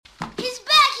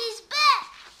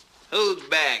Who's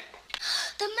back?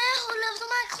 The man who lives in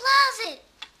my closet.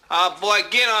 Oh, boy,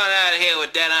 get on out of here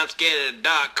with that I'm scared of the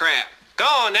dark crap. Go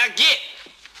on, now get!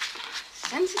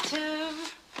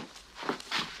 Sensitive.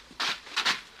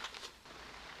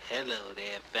 Hello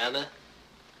there, fella.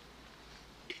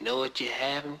 You know what you're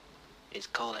having? It's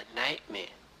called a nightmare.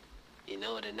 You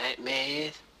know what a nightmare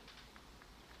is?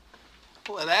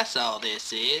 Well, that's all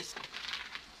this is.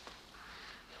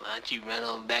 Why don't you run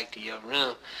on back to your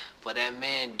room before that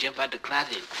man jump out the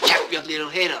closet and chop your little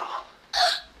head off?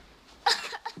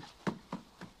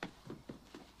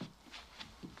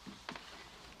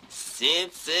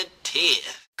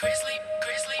 Sensitive. Grizzly,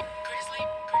 grizzly, grizzly,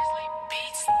 grizzly,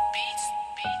 beats, beats,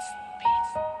 beats,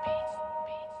 beats, beats,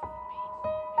 beats,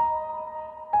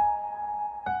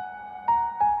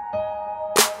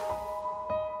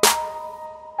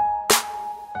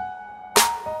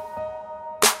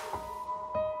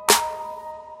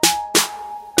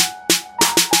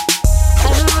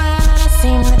 Everywhere I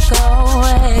seem to go,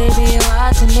 baby, you're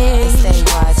watching me. Stay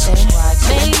watching.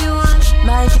 Maybe one,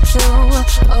 might be two,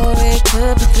 or it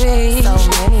could be three. So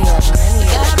many of them. You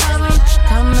got a problem?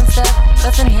 Come and stop,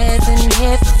 bustin' heads in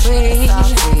here for free. It's all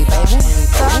free, baby.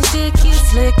 Talk shit, get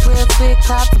slick real quick,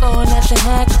 cops going at the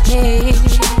heck of me.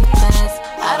 Cause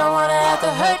I don't wanna have to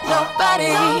hurt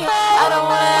nobody. I don't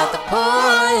wanna have to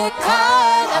pull your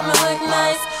card. I'ma look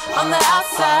nice on the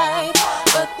outside,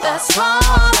 but that's wrong. I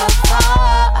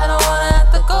don't wanna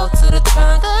have to go to the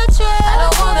trunk. I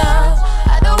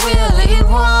don't really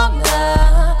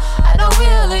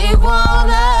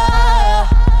wanna.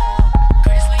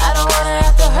 I don't wanna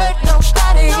have to hurt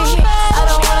nobody. I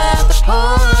don't wanna have to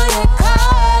pull your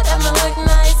card. I'ma look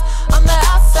nice on the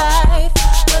outside,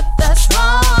 but that's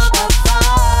wrong. I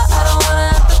don't wanna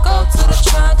have to go to the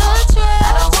trunk. I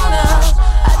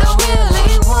don't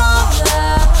really wanna.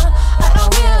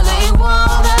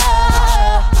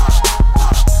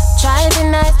 Try and be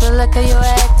nice, but look how you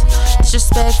act.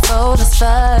 Disrespectful as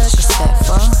fuck.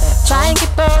 Try and get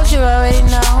pearls, you already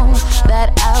know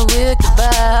that I will get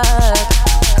bugged.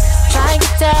 Try and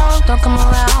get down, don't come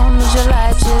around, lose your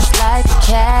life just like a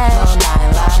cat.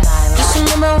 Just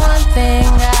remember one thing,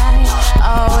 I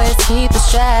always keep the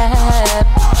strap. I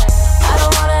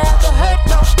don't wanna have to hurt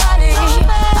nobody.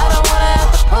 I don't wanna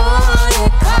have to pull your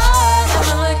card.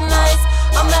 I'ma look nice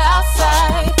on the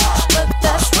outside, but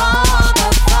that's wrong.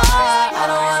 I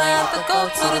don't wanna have to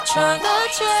go to the trunk.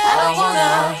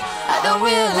 I don't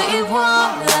really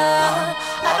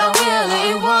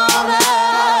wanna.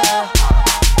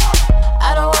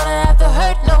 I don't wanna have to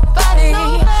hurt nobody.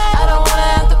 I don't wanna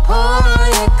have to pull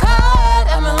your card.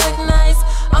 I'ma look nice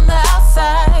on the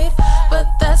outside, but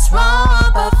that's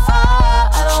wrong. I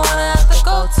don't wanna have to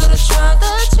go to the trunk. I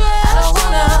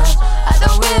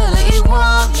don't really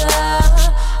wanna.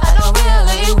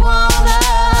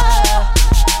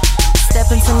 Step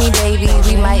into me, baby,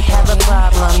 we might have a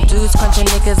problem. Dudes crunching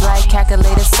niggas like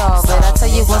calculator solve. But I tell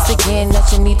you once again that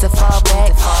you need to fall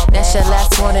back. That's your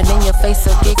last warning, then your face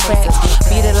will get cracked.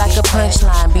 Beat it like a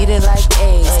punchline, beat it like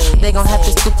A's. They gon' have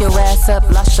to scoop your ass up,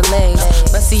 lost your legs.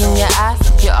 But see in your eyes,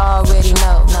 you already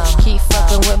know. Keep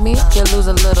fucking with me, you'll lose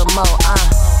a little more. I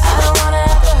don't wanna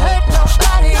have to hurt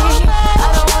nobody.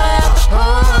 I don't wanna have to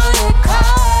pull your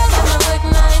card. I'ma look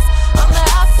nice on the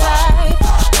outside,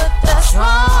 but that's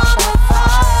wrong.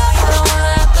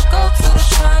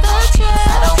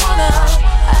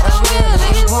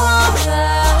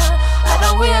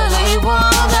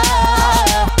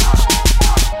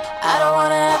 I don't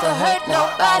wanna have to hurt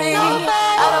nobody.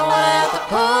 I don't wanna have to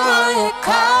pull your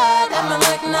card. I'ma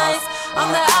look nice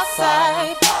on the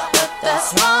outside,